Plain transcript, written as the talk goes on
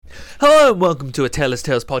Hello and welcome to a Taylor's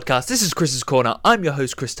Tales podcast. This is Chris's Corner. I'm your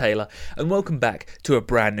host, Chris Taylor, and welcome back to a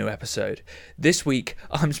brand new episode. This week,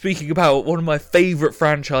 I'm speaking about one of my favourite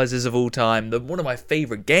franchises of all time, one of my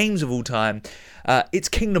favourite games of all time. It's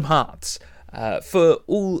Kingdom Hearts. For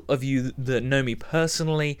all of you that know me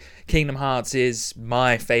personally, Kingdom Hearts is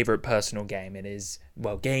my favourite personal game. It is,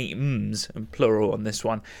 well, games, plural on this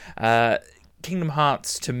one. Kingdom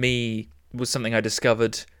Hearts, to me, was something I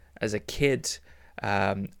discovered as a kid.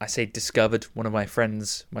 I say discovered, one of my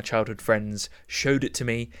friends, my childhood friends, showed it to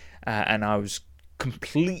me, and I was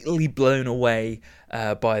completely blown away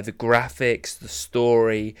by the graphics, the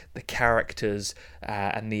story, the characters,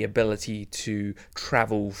 and the ability to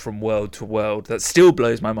travel from world to world. That still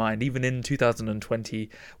blows my mind, even in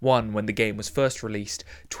 2021, when the game was first released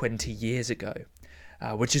 20 years ago.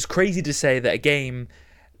 Which is crazy to say that a game,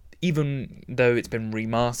 even though it's been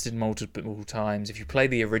remastered multiple times, if you play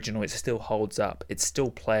the original, it still holds up. It's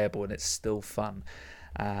still playable and it's still fun.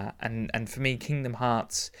 And for me, Kingdom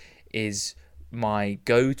Hearts is my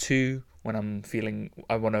go-to when I'm feeling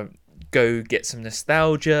I want to go get some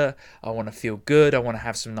nostalgia, I want to feel good, I want to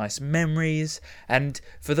have some nice memories. And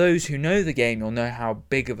for those who know the game, you'll know how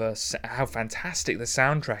fantastic the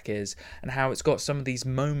soundtrack is, and how it's got some of these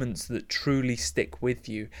moments that truly stick with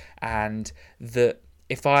you, and that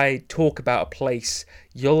if I talk about a place,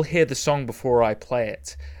 you'll hear the song before I play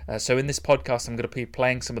it. So in this podcast, I'm going to be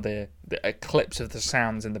playing some of the clips of the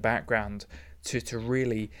sounds in the background to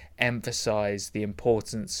really emphasize the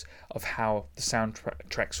importance of how the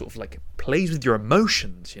soundtrack sort of like plays with your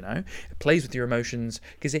emotions, you know? It plays with your emotions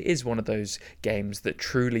because it is one of those games that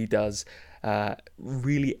truly does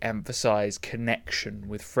really emphasize connection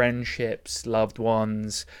with friendships, loved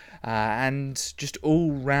ones, and just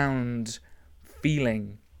all-round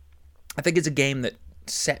feeling. I think it's a game that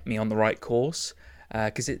set me on the right course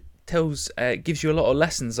because it gives you a lot of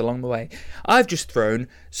lessons along the way. I've just thrown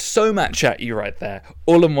so much at you right there,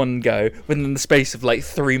 all in one go, within the space of like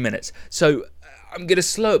 3 minutes. So I'm going to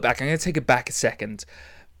slow it back. I'm going to take it back a second.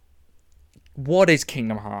 What is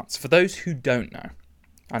Kingdom Hearts? For those who don't know,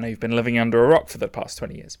 I know you've been living under a rock for the past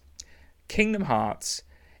 20 years. Kingdom Hearts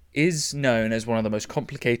is known as one of the most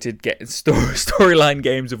complicated storyline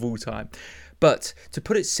games of all time. But to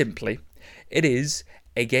put it simply, it is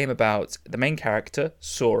a game about the main character,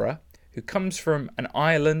 Sora, who comes from an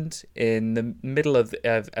island in the middle of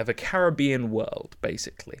a Caribbean world,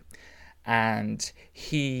 basically. And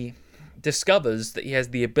he discovers that he has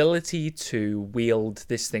the ability to wield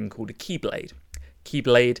this thing called a Keyblade.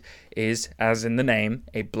 Keyblade is, as in the name,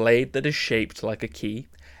 a blade that is shaped like a key,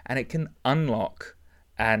 and it can unlock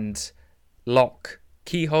and lock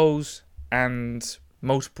keyholes and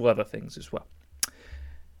multiple other things as well.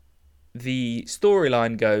 The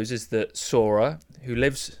storyline goes is that Sora, who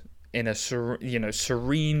lives in a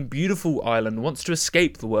serene, beautiful island, wants to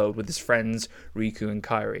escape the world with his friends Riku and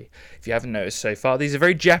Kairi. If you haven't noticed so far, these are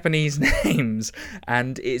very Japanese names,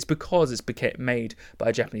 and it's because it's made by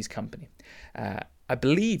a Japanese company. I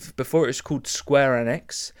believe before it was called Square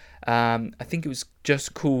Enix. I think it was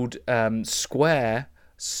just called Square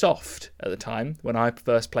Soft at the time when I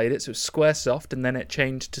first played it. So it was Squaresoft, and then it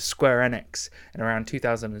changed to Square Enix in around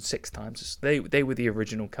 2006 times. So they were the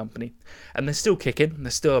original company, and they're still kicking,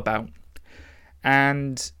 they're still about.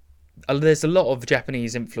 And there's a lot of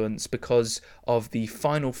Japanese influence because of the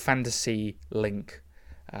Final Fantasy link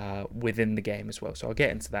within the game as well. So I'll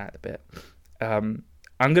get into that a bit. I'm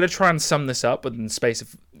going to try and sum this up within the space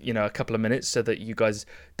of a couple of minutes so that you guys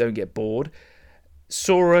don't get bored.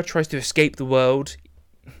 Sora tries to escape the world.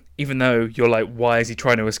 Even though you're like, why is he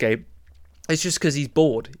trying to escape? It's just because he's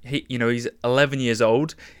bored. He's 11 years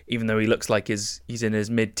old, even though he looks like he's in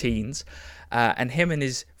his mid-teens. And him and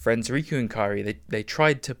his friends Riku and Kairi,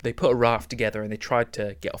 they put a raft together and they tried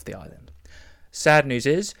to get off the island. Sad news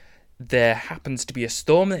is, there happens to be a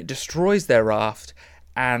storm that destroys their raft,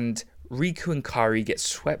 and Riku and Kairi get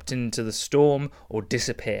swept into the storm or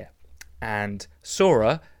disappear. And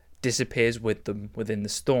Sora disappears with them within the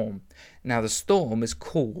storm. Now, the storm is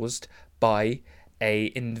caused by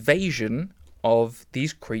a invasion of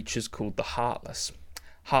these creatures called the Heartless.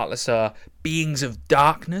 Heartless are beings of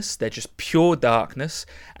darkness. They're just pure darkness,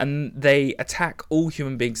 and they attack all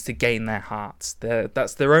human beings to gain their hearts.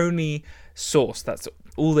 That's their only source. That's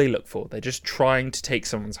all they look for. They're just trying to take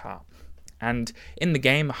someone's heart. And in the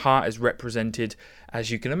game, a heart is represented,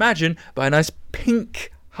 as you can imagine, by a nice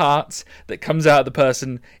pink heart that comes out of the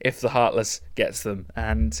person if the Heartless gets them.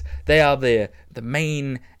 And they are the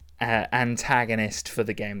main antagonist for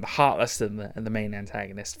the game. The Heartless and the main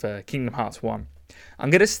antagonist for Kingdom Hearts 1. I'm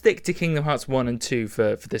going to stick to Kingdom Hearts 1 and 2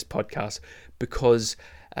 for this podcast because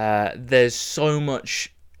there's so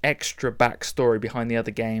much extra backstory behind the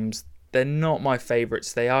other games. They're not my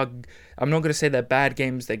favourites. I'm not going to say they're bad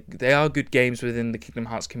games. They are good games within the Kingdom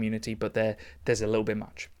Hearts community, but there's a little bit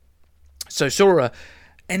much. So Sora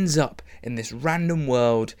ends up in this random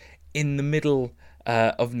world in the middle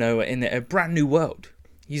of nowhere, in a brand new world.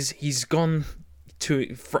 He's gone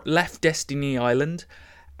left Destiny Island.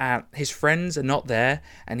 His friends are not there,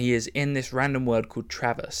 and he is in this random world called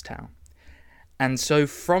Traverse Town. And so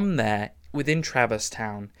from there, within Traverse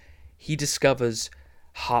Town, he discovers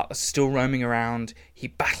Heartless still roaming around. He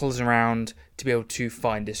battles around to be able to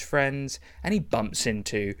find his friends, and he bumps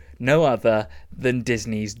into no other than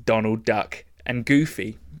Disney's Donald Duck and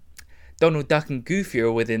Goofy. Donald Duck and Goofy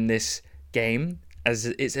are within this game, as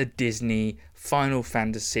it's a Disney Final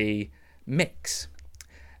Fantasy mix.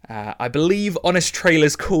 I believe Honest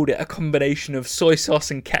Trailers called it a combination of soy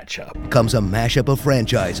sauce and ketchup. Comes a mashup of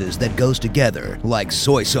franchises that goes together like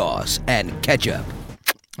soy sauce and ketchup.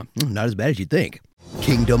 Not as bad as you'd think.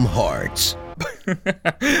 Kingdom Hearts.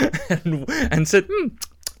 and said,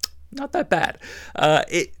 not that bad.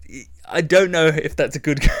 I don't know if that's a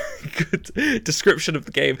good description of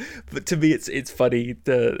the game, but to me it's funny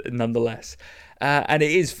nonetheless. And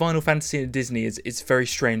it is Final Fantasy and Disney. It's a very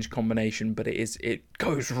strange combination, but it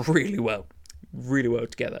goes really well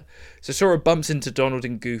together. So Sora bumps into Donald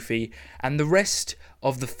and Goofy, and the rest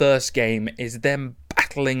of the first game is them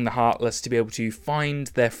battling the Heartless to be able to find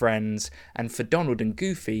their friends, and for Donald and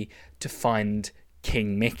Goofy to find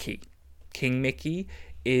King Mickey. King Mickey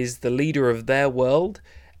is the leader of their world,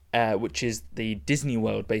 which is the Disney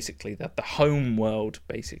world, basically, the home world,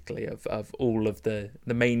 basically, of all of the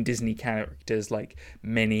main Disney characters like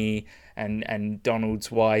Minnie and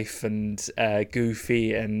Donald's wife and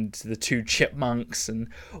Goofy and the two chipmunks, and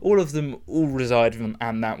all of them all reside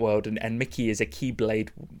in that world, and Mickey is a Keyblade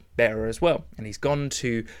bearer as well, and he's gone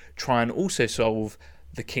to try and also solve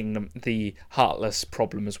the Heartless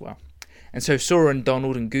problem as well. And so Sora and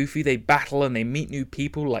Donald and Goofy, they battle and they meet new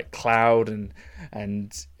people like Cloud and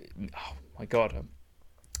oh my god,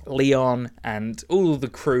 Leon and all the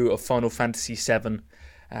crew of Final Fantasy VII.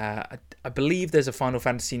 I believe there's a Final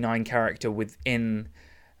Fantasy IX character within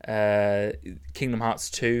Kingdom Hearts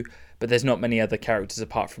 2, but there's not many other characters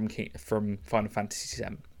apart from Final Fantasy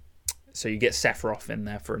VII. So you get Sephiroth in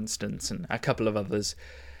there, for instance, and a couple of others.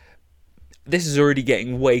 This is already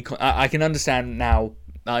getting way... I can understand now,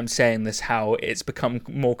 I'm saying this, how it's become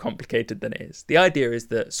more complicated than it is. The idea is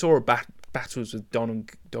that Sora battles with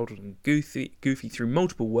Donald and Goofy through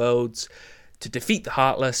multiple worlds to defeat the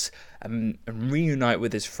Heartless and reunite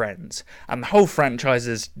with his friends. And the whole franchise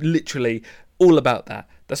is literally all about that.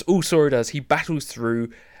 That's all Sora does. He battles through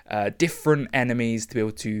different enemies to be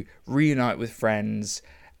able to reunite with friends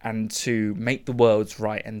and to make the worlds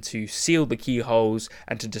right and to seal the keyholes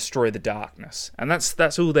and to destroy the darkness. And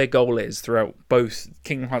that's all their goal is throughout both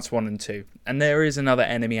Kingdom Hearts 1 and 2. And there is another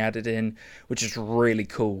enemy added in, which is really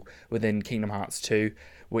cool within Kingdom Hearts 2,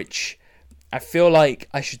 which I feel like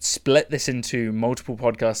I should split this into multiple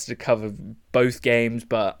podcasts to cover both games,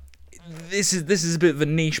 but this is a bit of a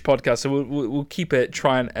niche podcast, so we'll keep it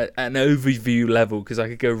trying at an overview level, because I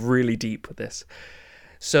could go really deep with this.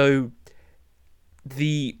 So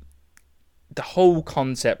the whole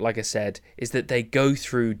concept, like I said, is that they go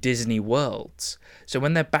through Disney worlds. So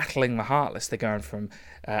when they're battling the Heartless, they're going from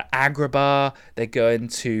Agrabah, they're going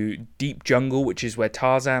to Deep Jungle, which is where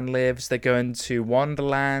Tarzan lives, they're going to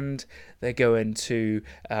Wonderland, they're going to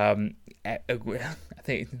I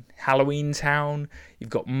think Halloween Town,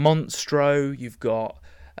 you've got Monstro, you've got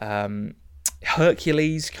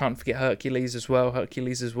Hercules, can't forget Hercules'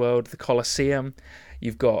 World, the Colosseum.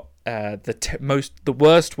 You've got the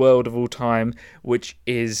worst world of all time, which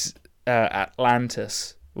is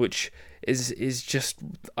Atlantis, which is just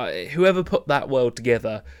whoever put that world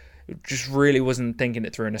together just really wasn't thinking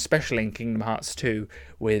it through, and especially in Kingdom Hearts 2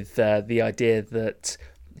 with the idea that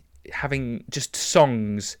having just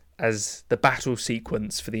songs as the battle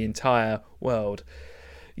sequence for the entire world.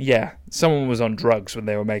 Yeah, someone was on drugs when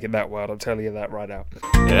they were making that world, I'll tell you that right now.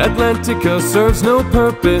 Atlantica serves no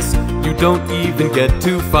purpose, you don't even get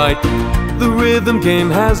to fight. The rhythm game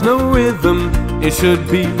has no rhythm, it should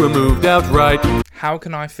be removed outright. How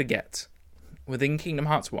can I forget? Within Kingdom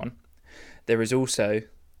Hearts 1, there is also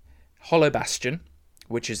Hollow Bastion,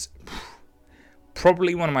 which is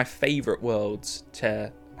probably one of my favourite worlds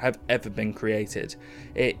to have ever been created.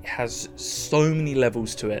 It has so many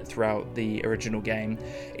levels to it throughout the original game.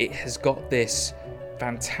 It has got this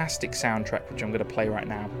fantastic soundtrack, which I'm going to play right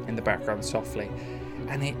now in the background softly,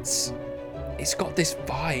 and it's it's got this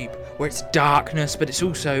vibe where it's darkness, but it's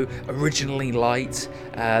also originally light.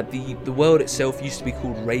 The world itself used to be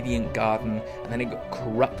called Radiant Garden, and then it got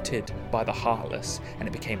corrupted by the Heartless, and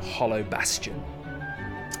it became Hollow Bastion.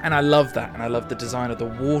 And I love that, and I love the design of the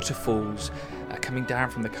waterfalls coming down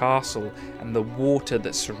from the castle, and the water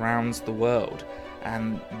that surrounds the world,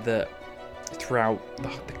 and throughout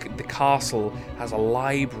the castle has a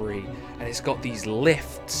library, and it's got these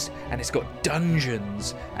lifts, and it's got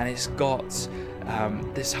dungeons, and it's got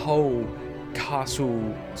this whole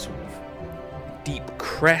castle sort of deep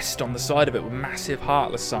crest on the side of it with massive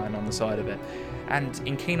Heartless sign on the side of it. And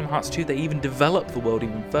in Kingdom Hearts 2 they even developed the world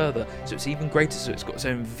even further, so it's even greater, so it's got its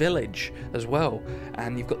own village as well,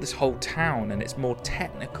 and you've got this whole town, and it's more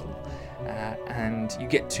technical. And you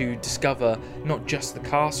get to discover not just the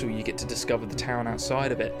castle, you get to discover the town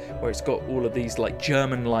outside of it, where it's got all of these like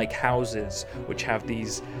German-like houses, which have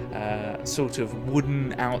these sort of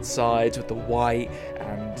wooden outsides with the white,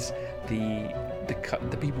 and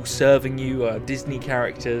the people serving you are Disney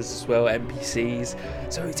characters as well, NPCs.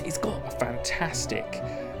 So it's got a fantastic,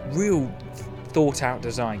 real thought-out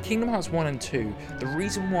design. Kingdom Hearts 1 and 2, the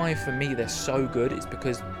reason why for me they're so good is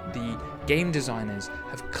because the game designers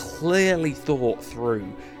have clearly thought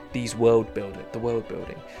through the world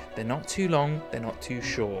building. They're not too long, they're not too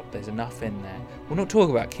short, there's enough in there. We'll not talk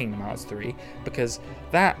about Kingdom Hearts 3, because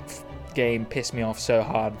that game pissed me off so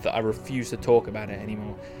hard that I refuse to talk about it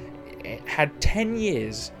anymore. It had 10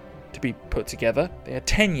 years to be put together. They had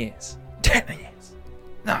 10 years. 10 years.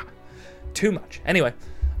 Nah, too much. Anyway,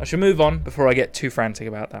 I should move on before I get too frantic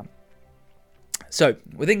about that. So,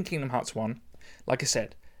 within Kingdom Hearts 1, like I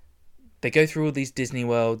said, they go through all these Disney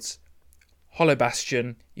worlds, Hollow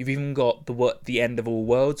Bastion, you've even got the End of All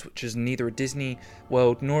Worlds, which is neither a Disney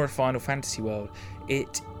world nor a Final Fantasy world.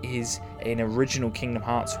 It is an original Kingdom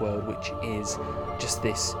Hearts world, which is just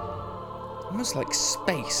this, almost like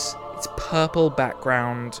space. It's purple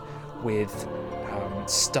background with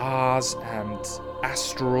stars and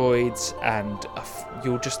asteroids, and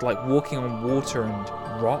you're just like walking on water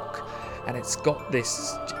and rock, and it's got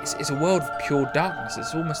this, it's a world of pure darkness.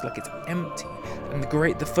 It's almost like it's empty, and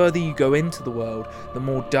the further you go into the world, the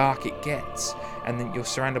more dark it gets, and then you're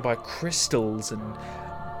surrounded by crystals and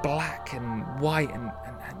black and white, and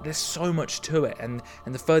there's so much to it, and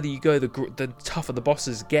the further you go, the tougher the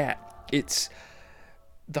bosses get. It's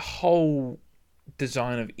the whole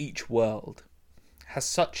design of each world has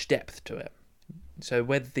such depth to it. So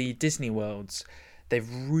with the Disney worlds, they've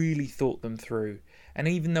really thought them through. And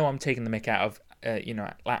even though I'm taking the mick out of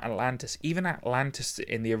Atlantis, even Atlantis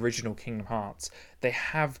in the original Kingdom Hearts, they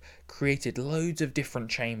have created loads of different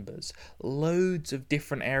chambers, loads of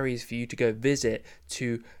different areas for you to go visit,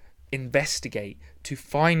 to investigate, to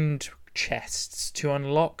find chests, to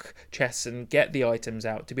unlock chests and get the items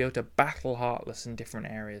out, to be able to battle Heartless in different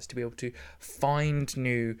areas, to be able to find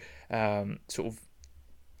new sort of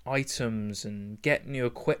items and get new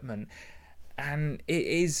equipment. And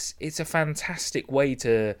it's a fantastic way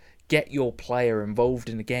to get your player involved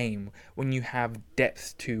in a game when you have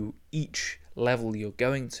depth to each level you're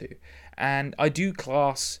going to. And I do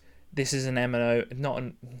class this as an MMO, not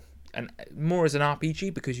more as an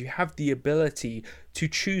RPG, because you have the ability to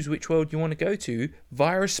choose which world you want to go to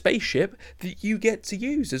via a spaceship that you get to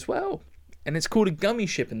use as well. And it's called a gummy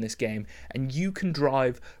ship in this game, and you can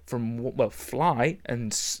drive fly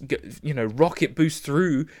and rocket boost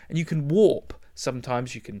through, and you can warp.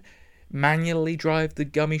 Sometimes you can manually drive the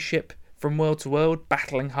gummy ship from world to world,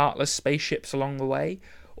 battling Heartless spaceships along the way,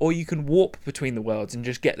 or you can warp between the worlds and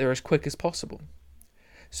just get there as quick as possible.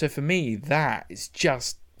 So for me, that is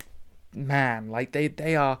just, man, like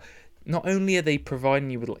they are, not only are they providing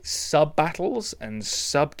you with like sub battles and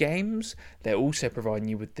sub games, they're also providing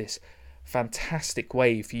you with this fantastic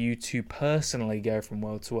way for you to personally go from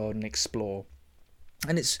world to world and explore.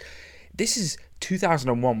 And this is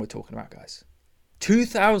 2001 we're talking about, guys.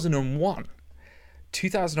 2001.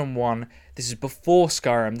 This is before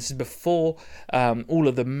Skyrim. This is before all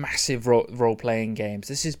of the massive role-playing games.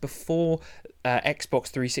 This is before Xbox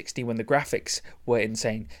 360, when the graphics were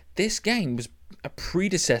insane. This game was a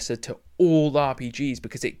predecessor to all RPGs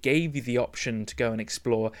because it gave you the option to go and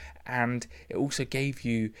explore, and it also gave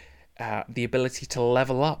you the ability to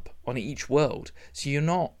level up on each world. So you're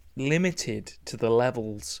not limited to the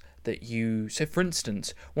levels that you... So for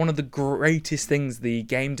instance, one of the greatest things the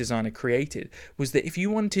game designer created was that if you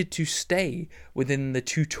wanted to stay within the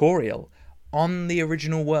tutorial on the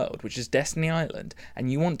original world, which is Destiny Island,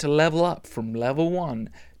 and you want to level up from level 1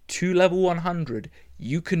 to level 100,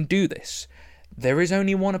 you can do this. There is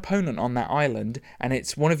only one opponent on that island, and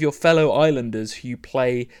it's one of your fellow islanders who you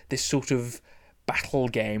play this sort of battle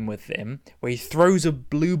game with him where he throws a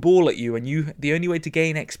blue ball at you, and the only way to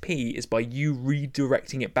gain XP is by you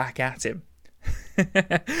redirecting it back at him.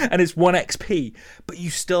 And it's 1 XP, but you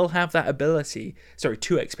still have that ability, 2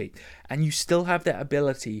 XP, and you still have that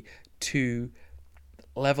ability to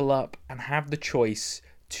level up and have the choice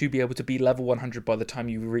to be able to be level 100 by the time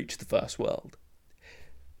you reach the first world.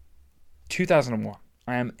 2001.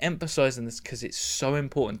 I am emphasizing this because it's so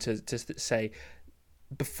important to say,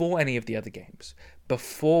 before any of the other games,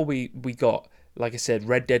 before we got, like I said,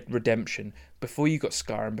 Red Dead Redemption, before you got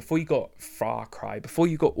Skyrim, before you got Far Cry, before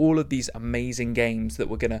you got all of these amazing games that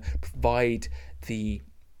were going to provide the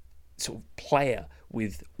sort of player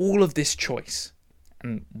with all of this choice.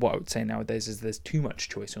 And what I would say nowadays is there's too much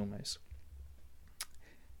choice almost.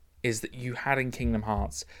 Is that you had in Kingdom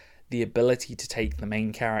Hearts the ability to take the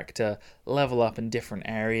main character, level up in different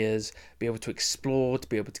areas, be able to explore, to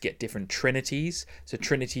be able to get different trinities. So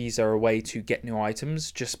trinities are a way to get new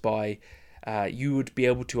items just by... you would be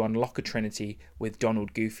able to unlock a trinity with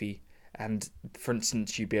Donald Goofy. And, for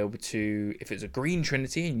instance, you'd be able to... If it's a green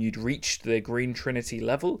trinity and you'd reach the green trinity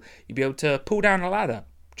level, you'd be able to pull down a ladder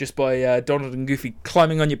just by Donald and Goofy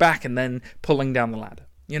climbing on your back and then pulling down the ladder.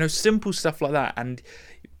 You know, simple stuff like that. And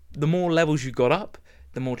the more levels you got up,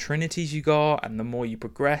 the more trinities you got, and the more you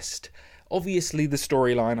progressed. Obviously, the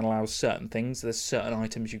storyline allows certain things. There's certain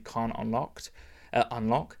items you can't unlock.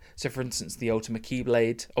 So, for instance, the ultimate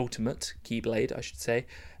Keyblade,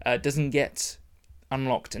 doesn't get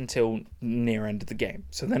unlocked until near end of the game.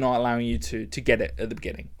 So they're not allowing you to get it at the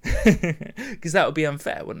beginning, because that would be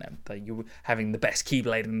unfair, wouldn't it? That you were having the best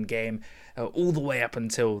Keyblade in the game all the way up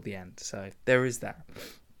until the end. So there is that.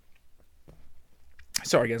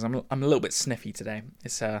 Sorry guys, I'm a little bit sniffy today.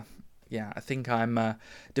 It's I think I'm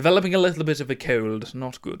developing a little bit of a cold.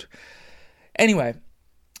 Not good. Anyway,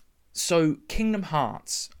 so Kingdom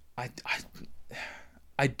Hearts, I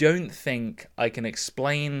don't think I can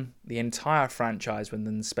explain the entire franchise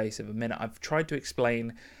within the space of a minute. I've tried to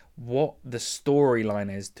explain what the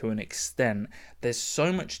storyline is to an extent. There's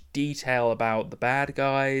so much detail about the bad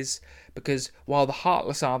guys, because while the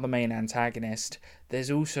Heartless are the main antagonist, there's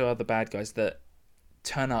also other bad guys that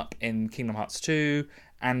turn up in Kingdom Hearts 2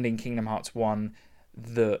 and in Kingdom Hearts 1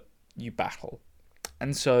 that you battle.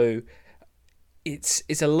 And so it's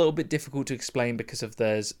a little bit difficult to explain because of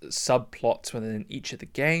there's subplots within each of the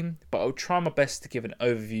game, but I'll try my best to give an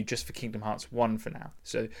overview just for Kingdom Hearts 1 for now.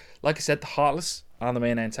 So, like I said, the Heartless are the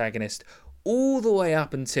main antagonist all the way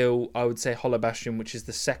up until, I would say, Hollow Bastion, which is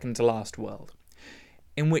the second to last world,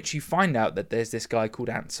 in which you find out that there's this guy called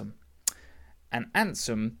Ansem. And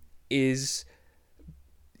Ansem is...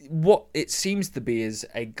 what it seems to be is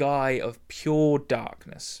a guy of pure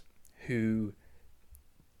darkness who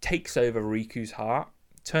takes over Riku's heart,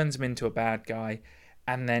 turns him into a bad guy,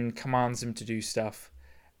 and then commands him to do stuff.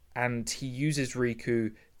 And he uses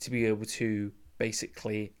Riku to be able to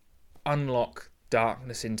basically unlock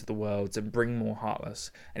darkness into the worlds and bring more Heartless.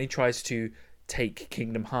 And he tries to take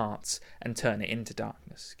Kingdom Hearts and turn it into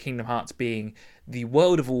darkness. Kingdom Hearts being the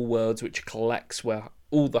world of all worlds, which collects where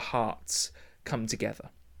all the hearts come together.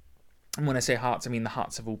 And when I say hearts, I mean the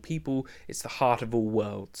hearts of all people. It's the heart of all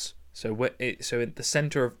worlds. So at the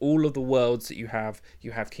center of all of the worlds that you have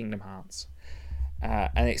Kingdom Hearts.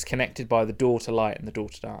 And it's connected by the door to light and the door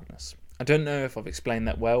to darkness. I don't know if I've explained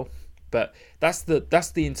that well, but that's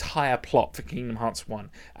the entire plot for Kingdom Hearts 1.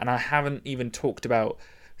 And I haven't even talked about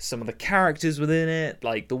some of the characters within it.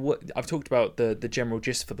 Like I've talked about the general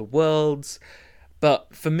gist for the worlds.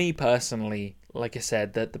 But for me personally, like I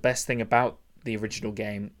said, that the best thing about the original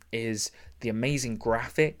game is the amazing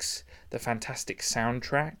graphics, the fantastic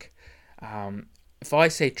soundtrack. If I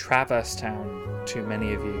say Traverse Town to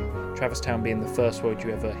many of you, Traverse Town being the first word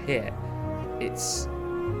you ever hear, it's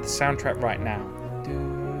the soundtrack right now.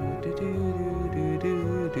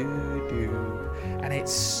 And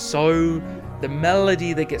it's so... the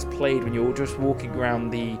melody that gets played when you're just walking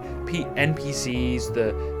around the NPCs,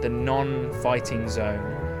 the non-fighting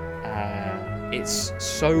zone, it's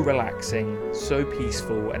so relaxing, so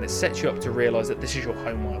peaceful, and it sets you up to realise that this is your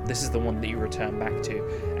home world. This is the one that you return back to.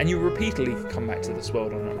 And you repeatedly come back to this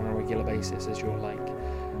world on a regular basis as your, like,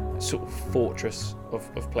 sort of fortress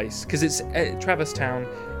of place. Because it's Traverse Town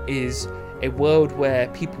is a world where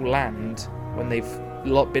people land when they've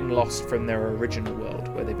been lost from their original world,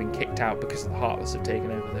 where they've been kicked out because the Heartless have taken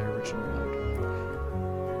over their original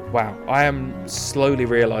world. Wow, I am slowly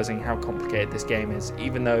realising how complicated this game is,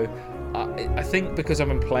 even though I think because I've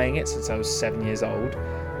been playing it since I was 7 years old,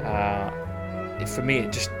 for me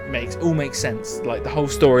it just makes sense. Like, the whole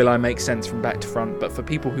storyline makes sense from back to front, but for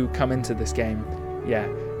people who come into this game, yeah,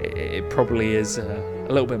 it probably is a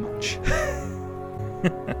little bit much.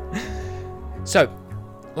 So,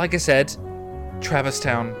 like I said, Traverse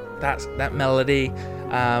Town, that melody.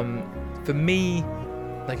 For me,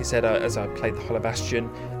 like I said, as I played the Hollow Bastion,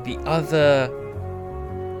 the other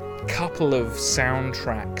couple of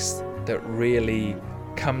soundtracks that really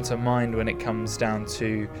come to mind when it comes down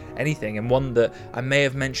to anything, and one that I may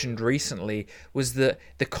have mentioned recently, was that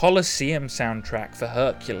the Colosseum soundtrack for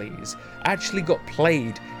Hercules actually got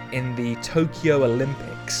played in the Tokyo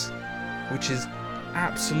Olympics, which is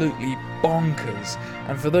absolutely bonkers.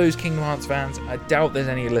 And for those Kingdom Hearts fans, I doubt there's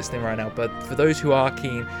any listening right now, but for those who are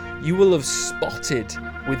keen, you will have spotted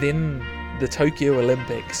within the Tokyo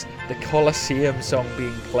Olympics the Colosseum song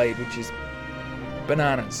being played, which is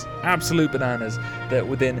bananas, absolute bananas, that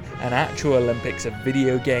within an actual Olympics a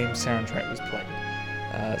video game soundtrack was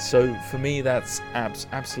played. So for me, that's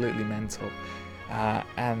absolutely mental.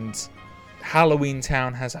 And Halloween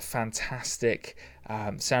Town has a fantastic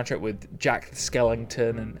soundtrack with Jack the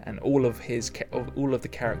Skellington and all of the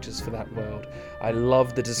characters for that world. I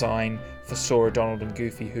love the design for Sora, Donald, and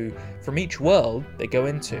Goofy, who from each world they go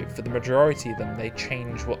into, for the majority of them, they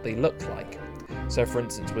change what they look like. So, for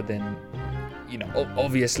instance, within,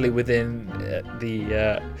 obviously within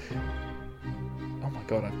oh my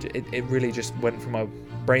god, it really just went from my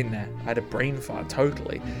brain there. I had a brain fart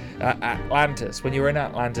totally. Atlantis. When you're in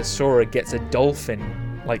Atlantis, Sora gets a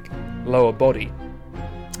dolphin lower body.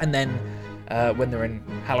 And then when they're in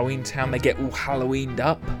Halloween Town, they get all Halloweened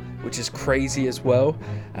up, which is crazy as well.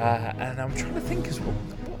 And I'm trying to think as well,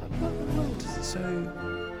 what world is it? So,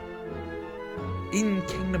 in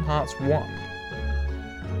Kingdom Hearts 1,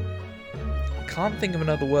 I can't think of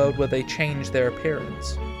another world where they change their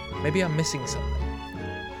appearance. Maybe I'm missing something.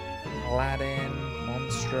 Aladdin,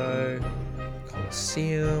 Monstro,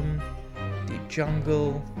 Colosseum, Deep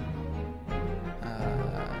Jungle.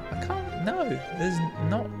 No, there's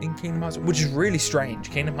not in Kingdom Hearts, which is really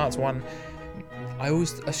strange. Kingdom Hearts 1, I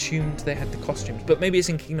always assumed they had the costumes, but maybe it's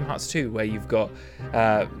in Kingdom Hearts 2 where you've got,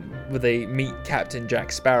 where they meet Captain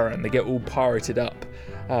Jack Sparrow and they get all pirated up.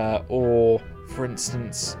 Or, for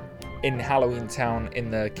instance, in Halloween Town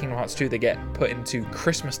in the Kingdom Hearts 2, they get put into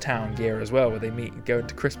Christmas Town gear as well, where they go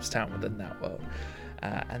into Christmas Town within that world.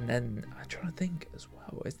 And then I'm trying to think as well.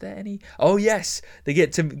 Is there any? Oh yes, they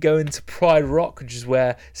get to go into Pride Rock, which is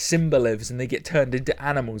where Simba lives, and they get turned into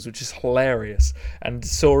animals, which is hilarious. And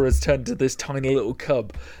Sora's turned to this tiny little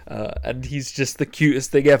cub, and he's just the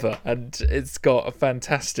cutest thing ever. And it's got a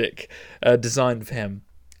fantastic design for him.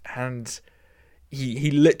 And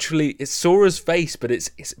he literally, it's Sora's face, but it's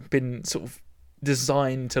been sort of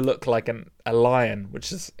designed to look like a lion,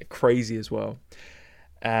 which is crazy as well.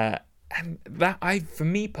 And that, for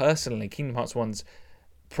me personally, Kingdom Hearts 1's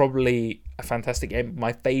probably a fantastic game.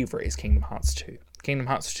 My favourite is Kingdom Hearts 2. Kingdom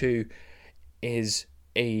Hearts 2 is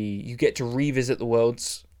you get to revisit the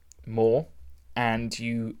worlds more, and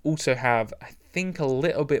you also have, I think, a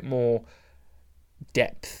little bit more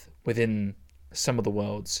depth within some of the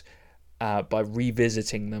worlds by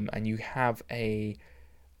revisiting them, and you have I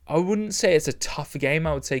wouldn't say it's a tougher game.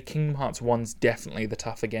 I would say Kingdom Hearts 1's definitely the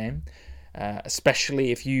tougher game,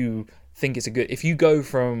 especially if you think it's if you go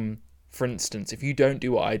from, for instance, if you don't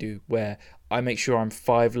do what I do, where I make sure I'm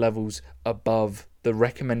 5 levels above the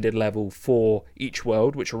recommended level for each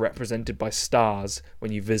world, which are represented by stars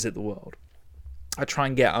when you visit the world. I try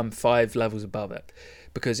and get 5 levels above it,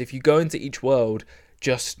 because if you go into each world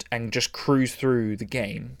just cruise through the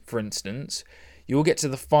game, for instance, you'll get to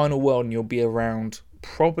the final world and you'll be around,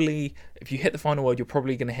 probably, if you hit the final world, you're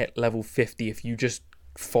probably going to hit level 50 if you just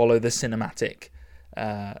follow the cinematic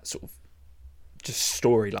sort of just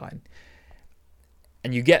storyline.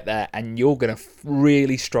 And you get there and you're going to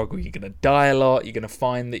really struggle. You're going to die a lot. You're going to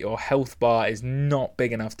find that your health bar is not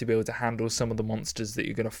big enough to be able to handle some of the monsters that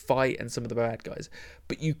you're going to fight and some of the bad guys.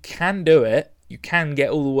 But you can do it. You can get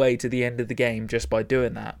all the way to the end of the game just by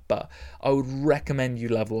doing that. But I would recommend you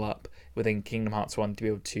level up within Kingdom Hearts 1 to be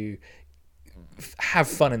able to have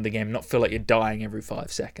fun in the game, not feel like you're dying every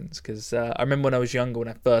 5 seconds. Because I remember when I was younger, when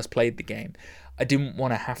I first played the game, I didn't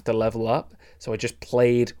want to have to level up, so I just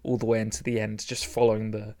played all the way into the end, just following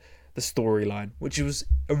the storyline, which was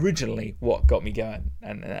originally what got me going.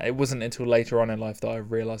 And it wasn't until later on in life that I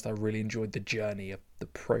realised I really enjoyed the journey of the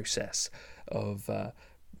process of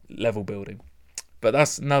level building. But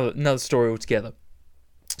that's another story altogether.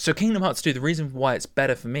 So Kingdom Hearts 2, the reason why it's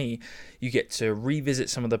better for me, you get to revisit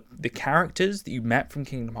some of the characters that you met from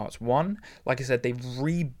Kingdom Hearts 1. Like I said, they've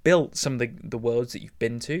rebuilt some of the worlds that you've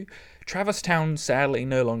been to. Traverse Town sadly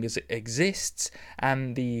no longer exists,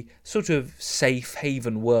 and the sort of safe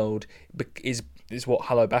haven world is is what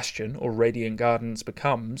Hollow Bastion or Radiant Gardens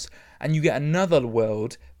becomes, and you get another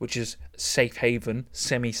world, which is safe haven,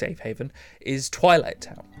 semi-safe haven, is Twilight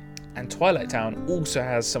Town. And Twilight Town also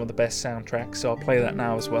has some of the best soundtracks, so I'll play that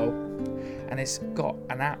now as well. And it's got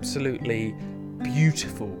an absolutely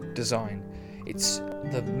beautiful design. It's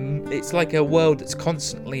like a world that's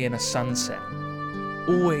constantly in a sunset.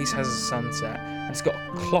 Always has a sunset. And it's got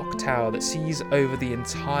a clock tower that sees over the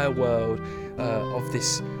entire world of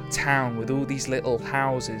this town with all these little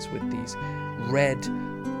houses with these red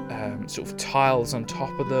sort of tiles on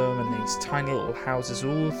top of them, and these tiny little houses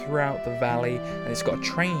all throughout the valley, and it's got a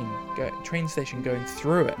train station going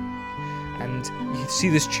through it, and you see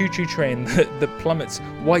this choo-choo train that plummets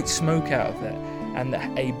white smoke out of it, and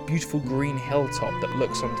a beautiful green hilltop that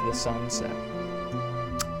looks onto the sunset.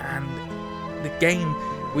 And the game,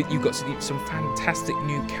 you've got some fantastic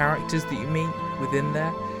new characters that you meet within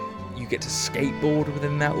there. You get to skateboard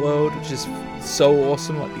within that world, which is so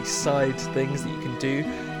awesome, like these side things that you can do.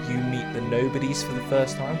 You meet the Nobodies for the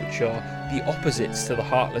first time, which are the opposites to the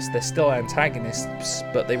Heartless. They're still antagonists,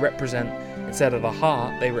 but they represent, instead of the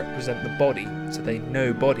heart, they represent the body. So they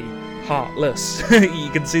Nobody, Heartless. You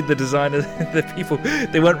can see the design of the people.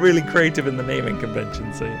 They weren't really creative in the naming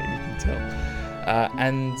convention, so you can tell.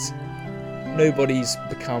 And Nobodies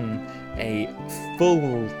become a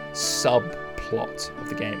full subplot of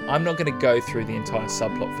the game. I'm not going to go through the entire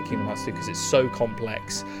subplot for Kingdom Hearts 2 because it's so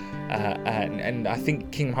complex. And I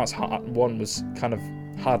think Kingdom Hearts 1 was kind of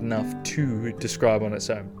hard enough to describe on its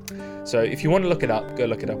own. So if you want to look it up, go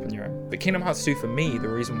look it up on your own. But Kingdom Hearts 2, for me, the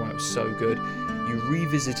reason why it was so good, you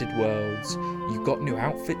revisited worlds, you got new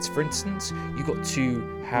outfits, for instance, you got to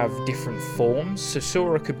have different forms, so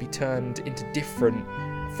Sora could be turned into different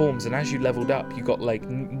forms, and as you leveled up, you got like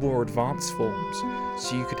more advanced forms,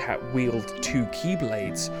 so you could wield 2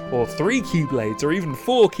 Keyblades, or 3 Keyblades, or even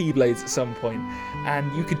 4 Keyblades at some point, and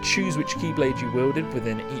you could choose which Keyblade you wielded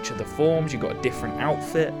within each of the forms. You got a different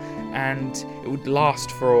outfit, and it would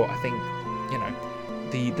last for, I think,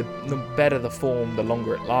 the better the form, the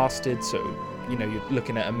longer it lasted. So you're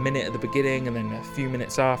looking at a minute at the beginning and then a few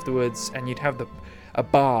minutes afterwards, and you'd have a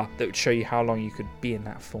bar that would show you how long you could be in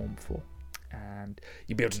that form for. And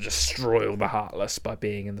you'd be able to destroy all the Heartless by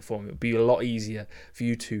being in the form. It would be a lot easier for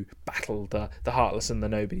you to battle the Heartless and the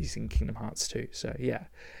Nobodies in Kingdom Hearts 2. So yeah.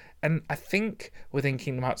 And I think within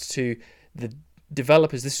Kingdom Hearts 2, the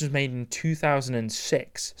developers, this was made in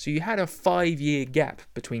 2006. So you had a 5-year gap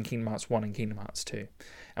between Kingdom Hearts 1 and Kingdom Hearts 2.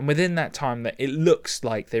 And within that time, that it looks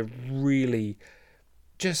like they really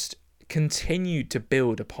just continued to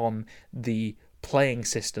build upon the playing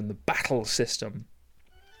system, the battle system.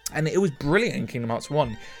 And it was brilliant in Kingdom Hearts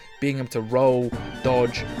 1, being able to roll,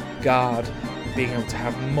 dodge, guard, being able to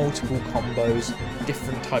have multiple combos,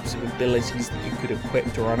 different types of abilities that you could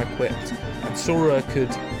equip or unequipped. And Sora could,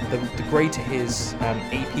 the greater his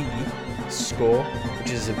AP score,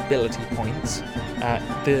 which is ability points,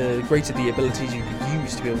 the greater the abilities you could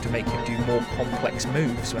use to be able to make him do more complex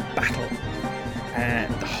moves when battle.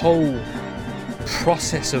 And the whole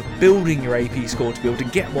process of building your AP score to be able to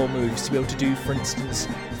get more moves, to be able to do, for instance,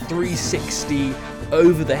 360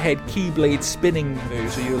 over the head Keyblade spinning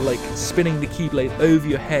moves, so you're like spinning the Keyblade over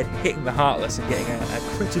your head, hitting the Heartless and getting a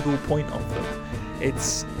critical point off them.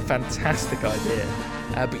 It's a fantastic idea,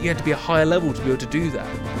 but you had to be a higher level to be able to do that,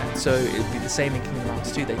 and so it would be the same in Kingdom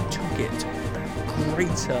Hearts 2. They took it to that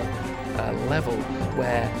greater level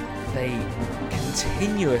where they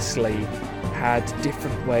continuously had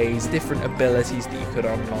different ways, different abilities that you could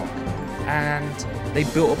unlock, and they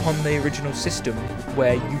built upon the original system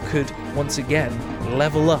where you could once again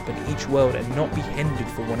level up in each world and not be hindered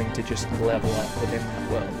for wanting to just level up within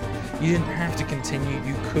that world. You didn't have to continue,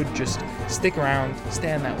 you could just stick around,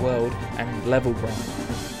 stay in that world and level grind.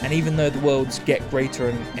 And even though the worlds get greater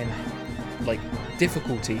in like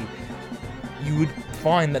difficulty, you would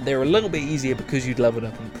find that they're a little bit easier because you'd leveled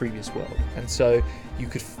up in the previous world. And so you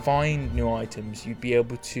could find new items, you'd be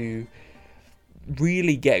able to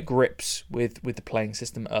really get grips with the playing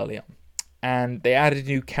system early on. And they added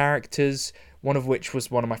new characters, one of which was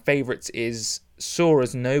one of my favorites is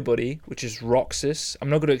Sora's Nobody, which is Roxas. I'm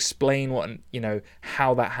not going to explain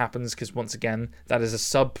how that happens, because once again, that is a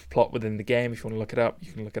subplot within the game. If you want to look it up,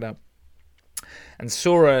 you can look it up. And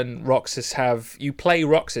Sora and Roxas you play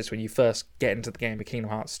Roxas when you first get into the game of Kingdom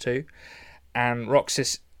Hearts 2, and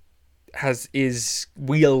Roxas is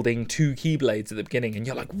wielding 2 Keyblades at the beginning, and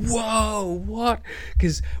you're like, whoa, what?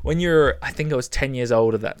 Because I think I was 10 years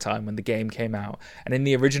old at that time when the game came out, and in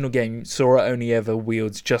the original game, Sora only ever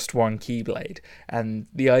wields just 1 Keyblade, and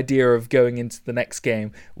the idea of going into the next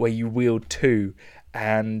game where you wield 2,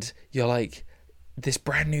 and you're like, this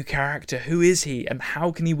brand new character. Who is he, and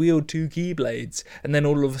how can he wield 2 Keyblades? And then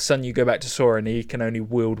all of a sudden you go back to Sora and he can only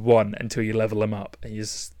wield 1 until you level him up. And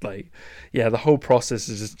he's just like, yeah, the whole process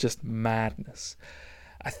is just madness.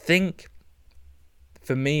 I think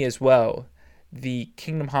for me as well, the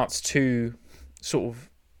Kingdom Hearts 2 sort of,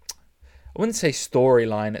 I wouldn't say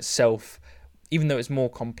storyline itself, even though it's more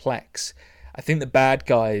complex. I think the bad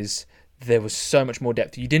guys, there was so much more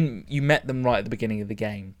depth. You met them right at the beginning of the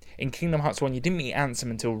game. In Kingdom Hearts 1, you didn't meet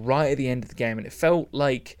Ansem until right at the end of the game, and it felt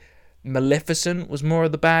like Maleficent was more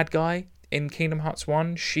of the bad guy in Kingdom Hearts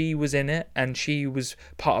 1. She was in it, and she was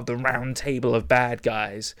part of the round table of bad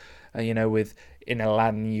guys. With in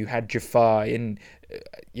Aladdin you had Jafar, in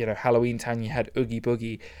Halloween Town you had Oogie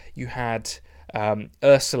Boogie, you had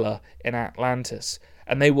Ursula in Atlantis,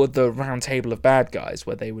 and they were the round table of bad guys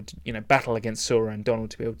where they would battle against Sora and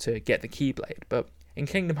Donald to be able to get the Keyblade. But in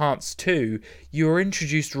Kingdom Hearts 2, you were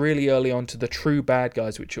introduced really early on to the true bad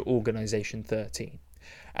guys, which are Organization 13,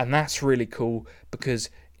 and that's really cool because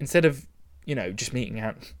instead of just meeting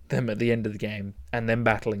out them at the end of the game and then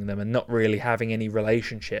battling them and not really having any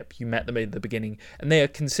relationship, you met them at the beginning, and they are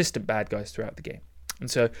consistent bad guys throughout the game.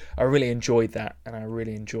 And so I really enjoyed that, and I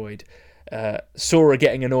really enjoyed Sora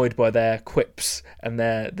getting annoyed by their quips and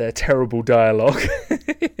their terrible dialogue.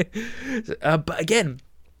 But again,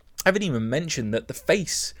 I haven't even mentioned that the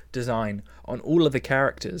face design on all of the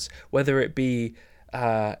characters, whether it be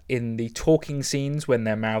in the talking scenes when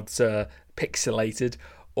their mouths are pixelated,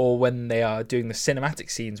 or when they are doing the cinematic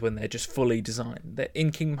scenes when they're just fully designed.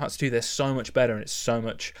 In Kingdom Hearts 2, they're so much better, and it's so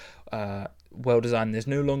much well designed. There's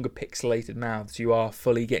no longer pixelated mouths. You are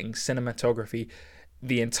fully getting cinematography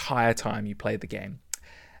the entire time you play the game.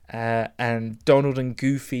 And Donald and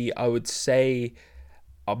Goofy, I would say,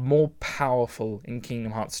 are more powerful in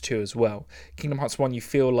Kingdom Hearts 2 as well. Kingdom Hearts 1, you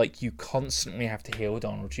feel like you constantly have to heal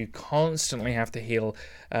Donald. You constantly have to heal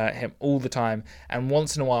him all the time. And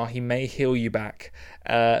once in a while, he may heal you back.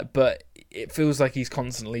 But it feels like he's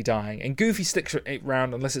constantly dying. And Goofy sticks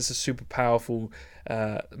around unless it's a super powerful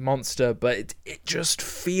monster. But it just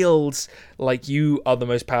feels like you are the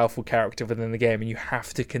most powerful character within the game, and you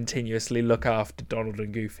have to continuously look after Donald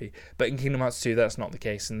and Goofy. But in Kingdom Hearts 2, that's not the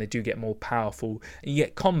case, and they do get more powerful. And you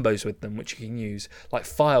get combos with them, which you can use, like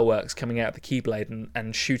fireworks coming out of the Keyblade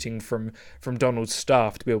and shooting from Donald's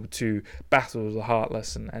staff to be able to battle the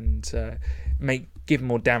Heartless and give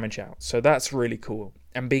more damage out. So that's really cool.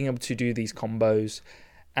 And being able to do these combos,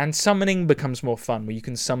 and summoning becomes more fun, where you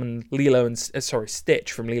can summon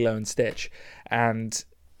Stitch from Lilo and Stitch, and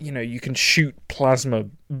you can shoot plasma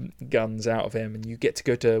guns out of him, and you get to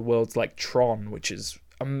go to worlds like Tron, which is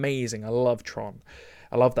amazing. I love Tron.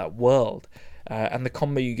 I love that world. And the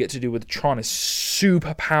combo you get to do with Tron is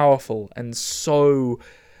super powerful and so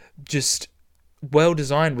just well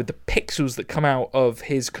designed, with the pixels that come out of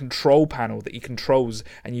his control panel that he controls,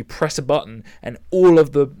 and you press a button and all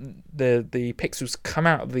of the pixels come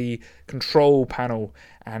out of the control panel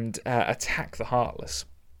and attack the Heartless.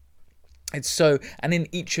 And in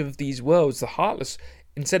each of these worlds, the Heartless,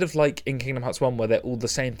 instead of like in Kingdom Hearts 1 where they're all the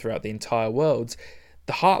same throughout the entire world,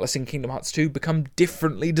 the Heartless in Kingdom Hearts 2 become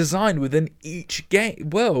differently designed within each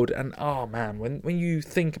world. And oh man, when you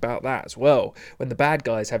think about that as well, when the bad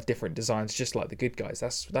guys have different designs just like the good guys,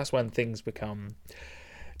 that's when things become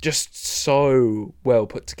just so well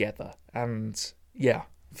put together. And yeah,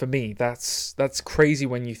 for me, that's crazy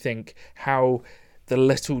when you think how the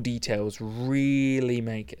little details really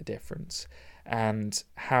make a difference, and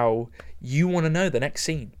how you want to know the next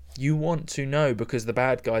scene. You want to know because the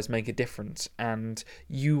bad guys make a difference, and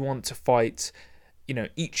you want to fight.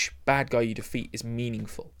 Each bad guy you defeat is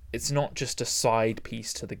meaningful. It's not just a side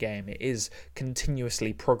piece to the game. It is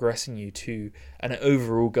continuously progressing you to an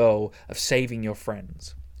overall goal of saving your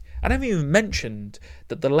friends. And I haven't even mentioned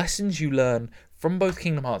that the lessons you learn from both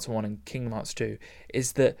Kingdom Hearts 1 and Kingdom Hearts 2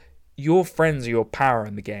 is that your friends are your power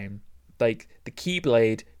in the game. Like, the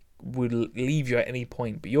Keyblade will leave you at any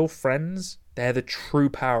point, but your friends, they're the true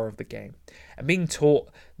power of the game. And being taught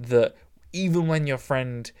that even when your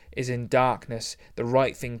friend is in darkness, the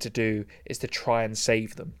right thing to do is to try and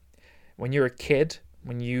save them. When you're a kid,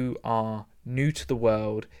 when you are new to the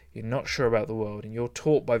world, you're not sure about the world, and you're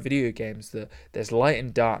taught by video games that there's light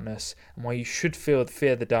and darkness, and while you should fear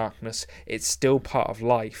the darkness, it's still part of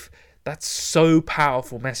life. That's so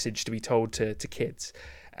powerful message to be told to kids.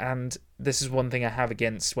 And this is one thing I have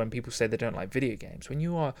against when people say they don't like video games. When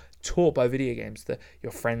you are taught by video games that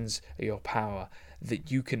your friends are your power, that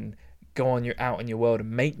you can go out in your world and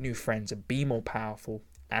make new friends and be more powerful,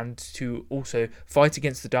 and to also fight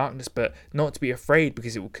against the darkness, but not to be afraid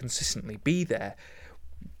because it will consistently be there.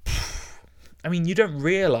 I mean, you don't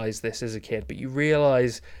realise this as a kid, but you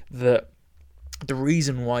realise that the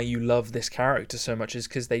reason why you love this character so much is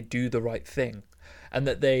because they do the right thing. And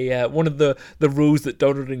that they, one of the rules that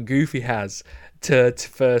Donald and Goofy has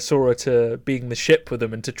for Sora to being the ship with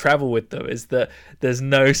them and to travel with them is that there's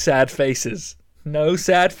no sad faces. No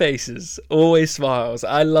sad faces, always smiles.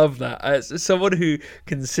 I love that. As someone who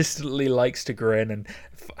consistently likes to grin and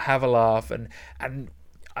have a laugh, and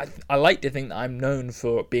I like to think that I'm known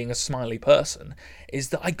for being a smiley person, is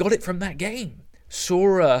that I got it from that game.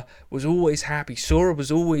 Sora was always happy. Sora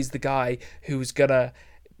was always the guy who was gonna,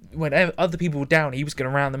 when other people were down, he was gonna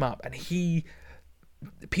round them up, and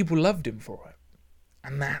people loved him for it.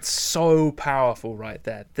 And that's so powerful right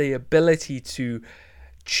there. The ability to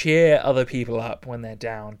cheer other people up when they're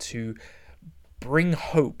down, to bring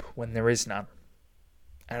hope when there is none,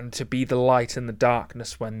 and to be the light in the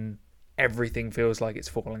darkness when everything feels like it's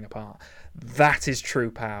falling apart. That is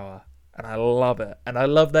true power, and I love it. And I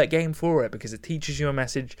love that game for it, because it teaches you a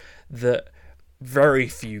message that very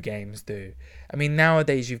few games do. I mean,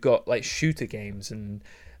 nowadays you've got like shooter games, and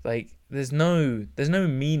like there's no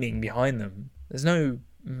meaning behind them. There's no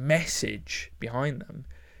message behind them.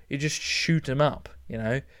 You just shoot them up, you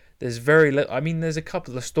know. There's very little. I mean, there's a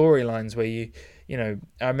couple of storylines where you know,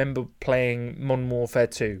 I remember playing Modern Warfare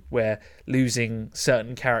 2 where losing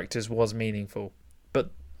certain characters was meaningful,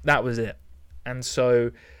 but that was it. And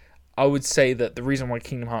so I would say that the reason why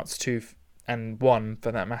Kingdom Hearts 2 and 1,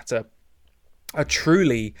 for that matter, are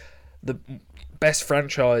truly the best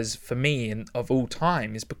franchise for me of all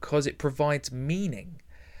time is because it provides meaning.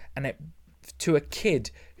 And it, to a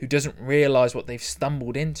kid who doesn't realise what they've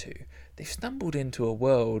stumbled into a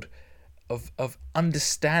world of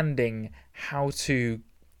understanding how to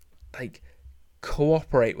like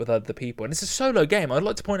cooperate with other people. And it's a solo game. I'd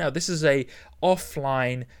like to point out this is a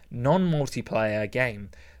offline, non-multiplayer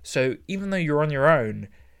game. So even though you're on your own,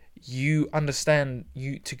 you understand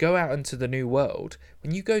to go out into the new world.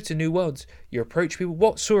 When you go to new worlds, you approach people.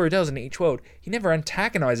 What Sora does in each world, he never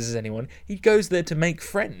antagonizes anyone. He goes there to make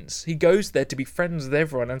friends. He goes there to be friends with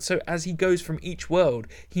everyone. And so as he goes from each world,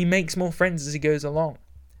 he makes more friends as he goes along.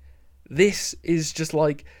 This is just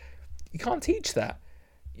like, you can't teach that.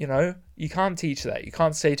 You know, you can't teach that. You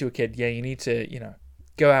can't say to a kid, yeah, you need to, you know,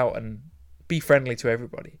 go out and be friendly to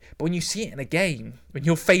everybody. But when you see it in a game, when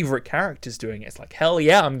your favorite character's doing it, it's like, hell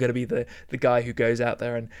yeah, I'm going to be the guy who goes out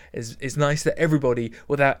there and is nice to everybody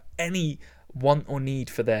without any want or need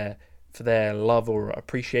for their love or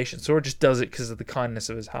appreciation. Sora just does it because of the kindness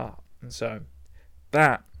of his heart. And so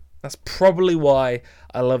that's probably why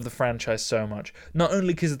I love the franchise so much. Not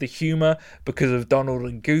only because of the humour, because of Donald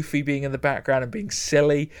and Goofy being in the background and being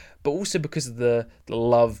silly, but also because of the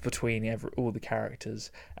love between all the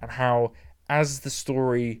characters, and how as the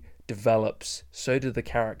story develops, so do the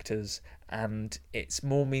characters, and it's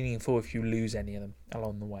more meaningful if you lose any of them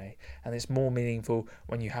along the way, and it's more meaningful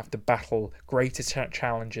when you have to battle greater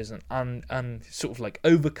challenges and sort of like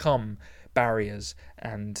overcome barriers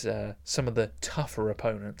and some of the tougher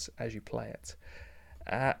opponents as you play it.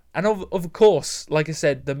 And of course, like I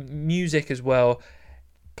said, the music as well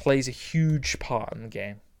plays a huge part in the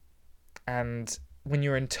game. And when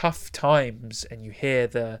you're in tough times and you hear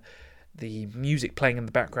the music playing in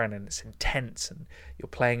the background and it's intense, and you're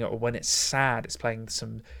playing it, or when it's sad, it's playing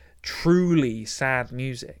some truly sad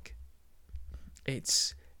music,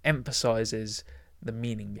 it emphasizes the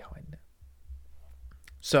meaning behind it.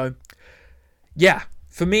 So yeah,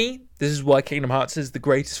 for me, this is why Kingdom Hearts is the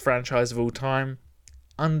greatest franchise of all time.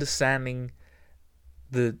 Understanding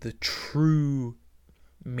the true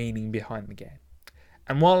meaning behind the game.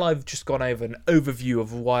 And while I've just gone over an overview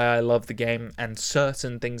of why I love the game and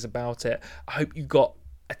certain things about it, I hope you got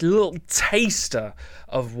a little taster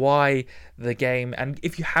of why the game, and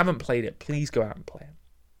if you haven't played it, please go out and play it.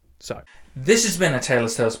 So, this has been a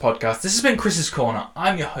Taylor's Tales podcast. This has been Chris's Corner.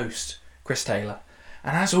 I'm your host, Chris Taylor.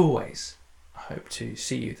 And as always, I hope to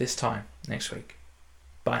see you this time next week.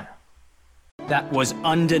 Bye now. That was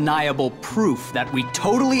undeniable proof that we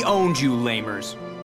totally owned you, lamers.